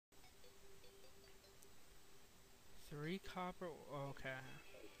3 copper. Okay.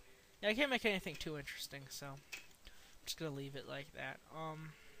 Yeah, I can't make anything too interesting, so I'm just gonna leave it like that.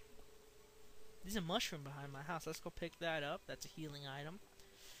 There's a mushroom behind my house. Let's go pick that up. That's a healing item.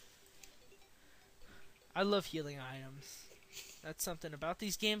 I love healing items. That's something about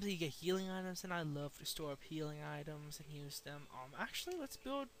these games that you get healing items, and I love to store up healing items and use them. Actually, let's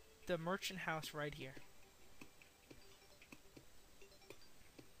build the merchant house right here.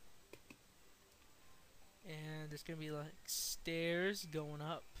 And there's gonna be like stairs going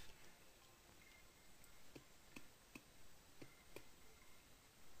up.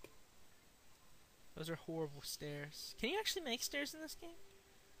 Those are horrible stairs. Can you actually make stairs in this game?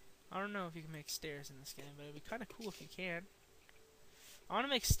 I don't know if you can make stairs in this game, but it'd be kind of cool if you can. I want to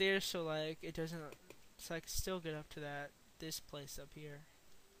make stairs so like it doesn't, so I can still get up to this place up here.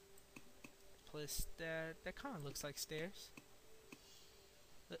 Place that kind of looks like stairs.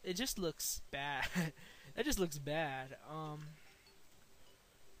 It just looks bad. That just looks bad. Oh,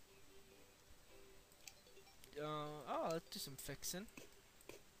 let's do some fixing.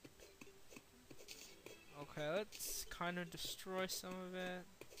 Okay, let's kind of destroy some of it.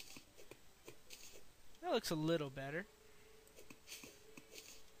 That looks a little better.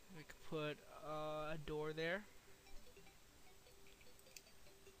 We could put a door there.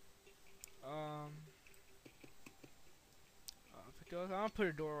 If it goes, I'll put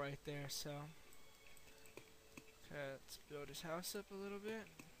a door right there. So, okay, let's build his house up a little bit.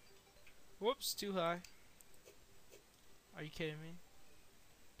 Whoops, too high. Are you kidding me?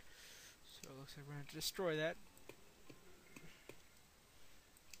 So it looks like we're going to destroy that.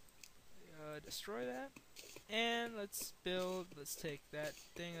 Destroy that. And let's take that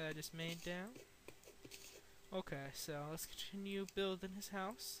thing that I just made down. Okay, so let's continue building his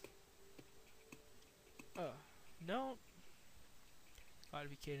house. No. Gotta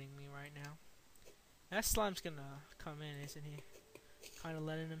be kidding me right now. That slime's gonna come in, isn't he? Kinda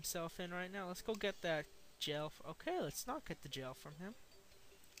letting himself in right now. Let's go get that gel. Okay, let's not get the gel from him.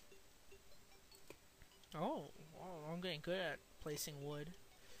 Oh, I'm getting good at placing wood.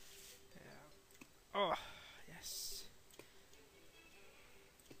 Yeah. Oh, yes.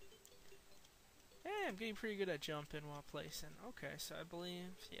 Hey, I'm getting pretty good at jumping while placing. Okay, so I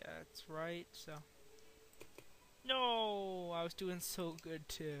believe, yeah, that's right, so. No, I was doing so good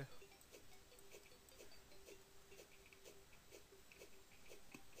too.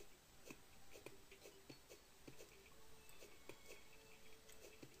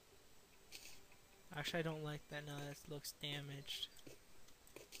 Actually, I don't like that. No, that looks damaged.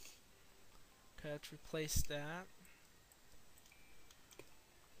 Okay, let's replace that.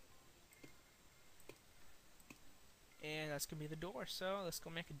 And that's gonna be the door. So let's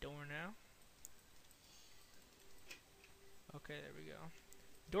go make a door now. Okay, there we go.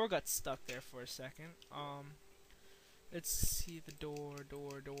 Door got stuck there for a second. Let's see the door.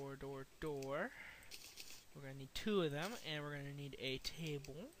 We're gonna need 2 of them, and we're gonna need a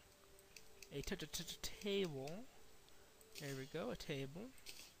table. A table. There we go, a table.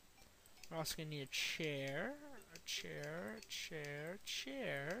 We're also gonna need a chair. Chair.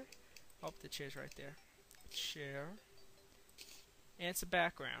 Oh, the chair's right there. Chair. And it's a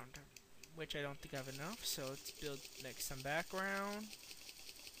background, which I don't think I have enough, so let's make some background.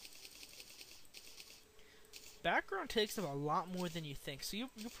 Background takes up a lot more than you think. So you're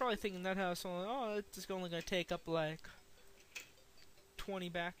probably thinking that house it's only gonna take up like 20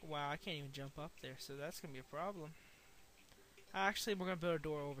 back. Wow, I can't even jump up there, so that's gonna be a problem. Actually, we're gonna build a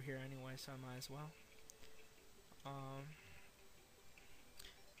door over here anyway, so I might as well.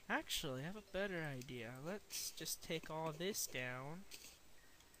 Actually, I have a better idea. Let's just take all this down.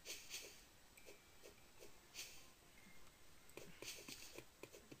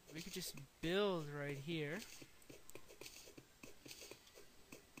 We could just build right here.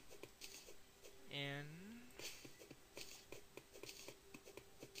 And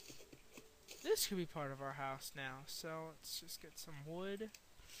this could be part of our house now. So let's just get some wood.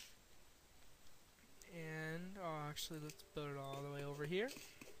 And, actually, let's build it all the way over here.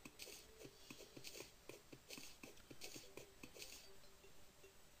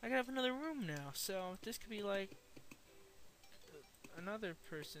 I can have another room now, so this could be like another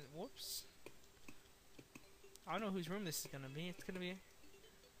person. Whoops. I don't know whose room this is gonna be. It's gonna be.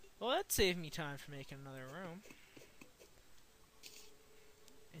 Well, that saved me time for making another room.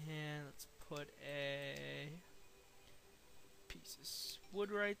 And let's put a piece of wood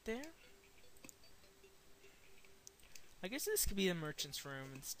right there. I guess this could be the merchant's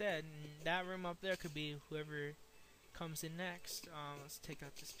room instead, and that room up there could be whoever comes in next. Let's take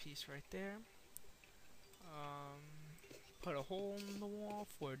out this piece right there. Put a hole in the wall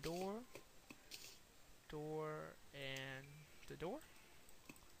for a door. door, and the door.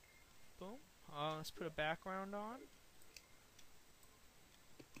 Boom. Let's put a background on.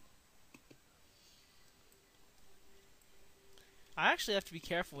 I actually have to be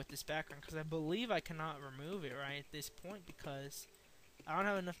careful with this background because I believe I cannot remove it right at this point because I don't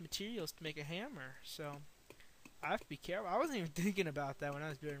have enough materials to make a hammer. So I have to be careful. I wasn't even thinking about that when I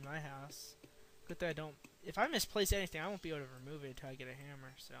was building my house. Good thing I don't. If I misplace anything, I won't be able to remove it until I get a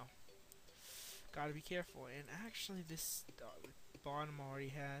hammer. So gotta be careful. And actually, this bottom already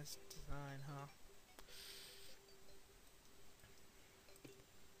has design, huh?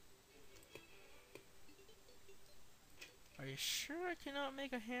 Are you sure I cannot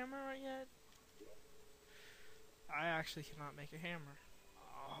make a hammer right yet? I actually cannot make a hammer.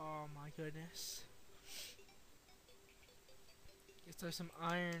 Oh my goodness. Guess there's some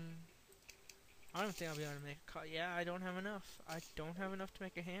iron. I don't think I'll be able to make a cut. Yeah, I don't have enough. I don't have enough to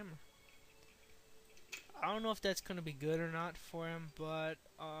make a hammer. I don't know if that's gonna be good or not for him, but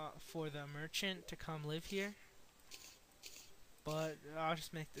for the merchant to come live here. But I'll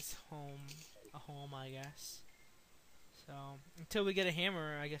just make this home a home, I guess. So until we get a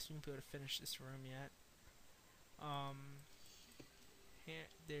hammer, I guess we won't be able to finish this room yet. Here,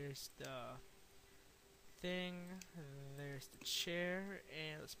 there's the thing. There's the chair,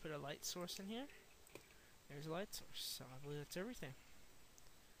 and let's put a light source in here. There's a light source. So I believe that's everything.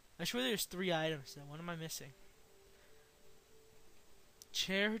 I'm sure there's 3 items. Then what am I missing?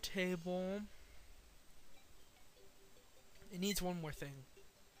 Chair, table. It needs one more thing.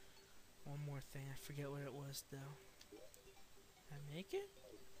 One more thing. I forget what it was though. Did I make it?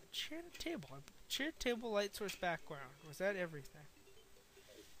 Chair, table. Chair, table, light source, background. Was that everything?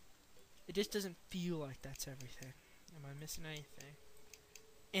 It just doesn't feel like that's everything. Am I missing anything?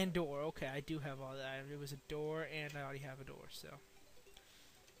 And door. Okay, I do have all that. It was a door, and I already have a door, so.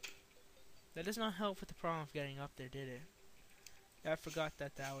 That does not help with the problem of getting up there, did it? I forgot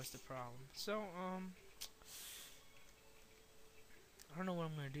that that was the problem. So, I don't know what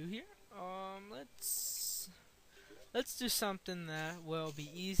I'm gonna do here. Let's do something that will be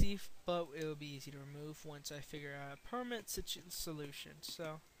easy, but it will be easy to remove once I figure out a permanent solution.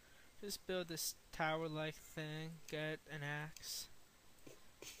 So, just build this tower-like thing, get an axe,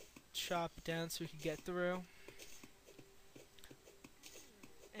 chop it down so we can get through,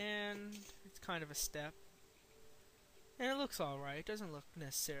 and it's kind of a step. And it looks alright, it doesn't look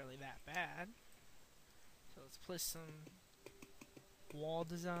necessarily that bad. So let's place some wall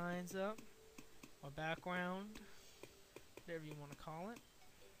designs up, or background, whatever you want to call it.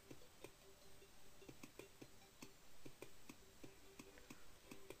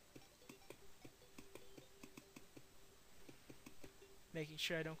 Making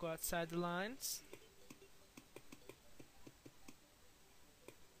sure I don't go outside the lines.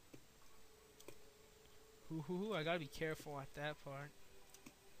 Ooh, I gotta be careful at that part.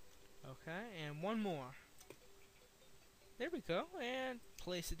 Okay, and one more. There we go, and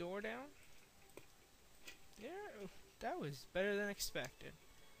place the door down. Yeah, that was better than expected.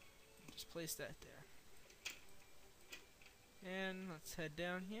 Just place that there. And let's head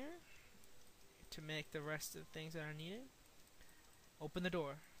down here to make the rest of the things that are needed. Open the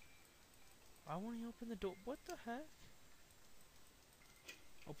door. Why won't he open the door? What the heck?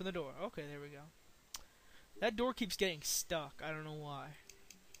 Open the door. Okay, there we go. That door keeps getting stuck. I don't know why.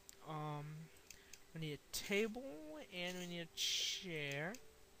 We need a table and we need a chair.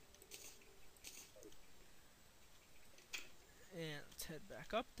 And let's head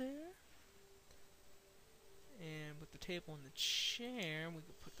back up there. And with the table and the chair, we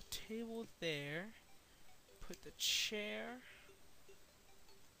can put the table there. Put the chair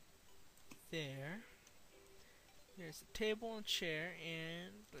there. There's the table and chair,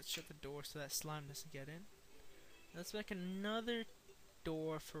 and let's shut the door so that slime doesn't get in. Let's make another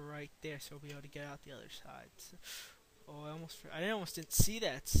door for right there so we'll be able to get out the other side. So, oh, I almost didn't see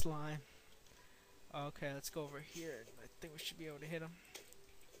that slime. Okay, let's go over here. I think we should be able to hit him.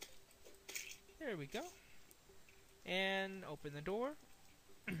 There we go. And open the door.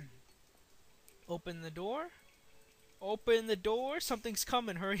 Open the door. Open the door. Something's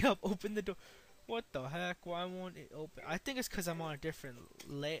coming. Hurry up. Open the door. What the heck? Why won't it open? I think it's because I'm on a different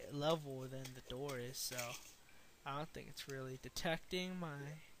level than the door is, so I don't think it's really detecting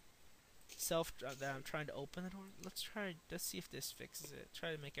my self that I'm trying to open the door. Let's see if this fixes it.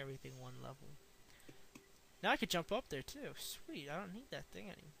 Try to make everything one level. Now I could jump up there too. Sweet, I don't need that thing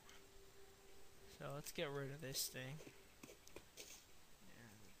anymore. So let's get rid of this thing.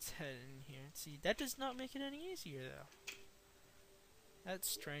 And let's head in here and see. That does not make it any easier though. That's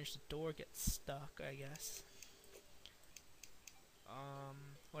strange. The door gets stuck, I guess.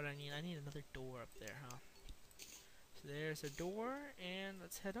 What I need? I need another door up there, huh? So there's a door, and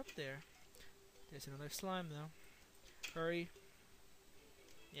let's head up there. There's another slime, though. Hurry.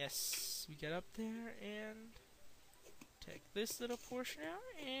 Yes, we get up there, and take this little portion out,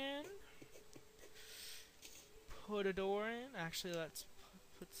 and put a door in. Actually, let's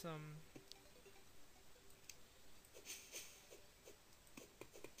put some...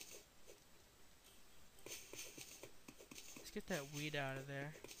 Let's get that weed out of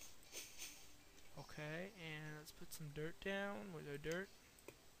there. Okay, and let's put some dirt down. Where's our dirt?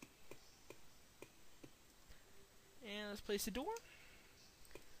 And let's place the door.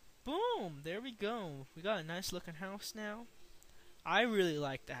 Boom! There we go. We got a nice looking house now. I really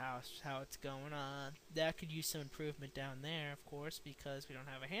like the house, how it's going on. That could use some improvement down there, of course, because we don't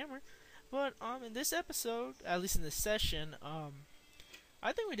have a hammer. But in this episode, at least in this session,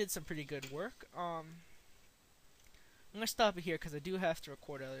 I think we did some pretty good work. I'm gonna stop it here because I do have to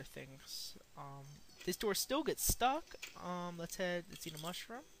record other things. This door still gets stuck. Let's eat a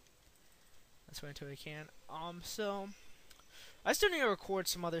mushroom. Let's wait until we can. So I still need to record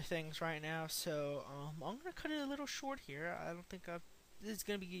some other things right now, so I'm gonna cut it a little short here. I don't think this is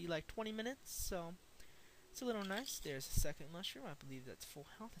gonna be like 20 minutes, so it's a little nice. There's a second mushroom. I believe that's full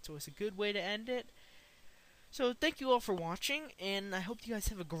health. That's always a good way to end it. So thank you all for watching, and I hope you guys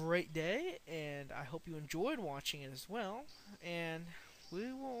have a great day, and I hope you enjoyed watching it as well. And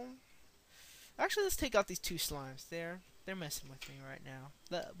we will actually, let's take out these two slimes. They're messing with me right now.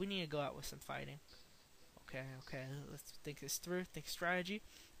 We need to go out with some fighting. Okay, let's think this through, think strategy.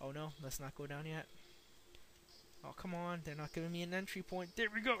 Oh no, let's not go down yet. Oh, come on, they're not giving me an entry point. There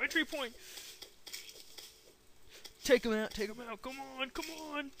we go, entry point! Take them out, come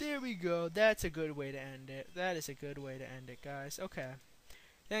on, there we go. That's a good way to end it. That is a good way to end it, guys. Okay,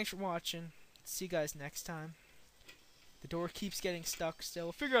 thanks for watching. See you guys next time. The door keeps getting stuck still.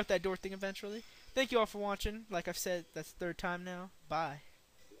 We'll figure out that door thing eventually. Thank you all for watching. Like I've said, that's the third time now. Bye.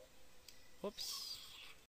 Whoops.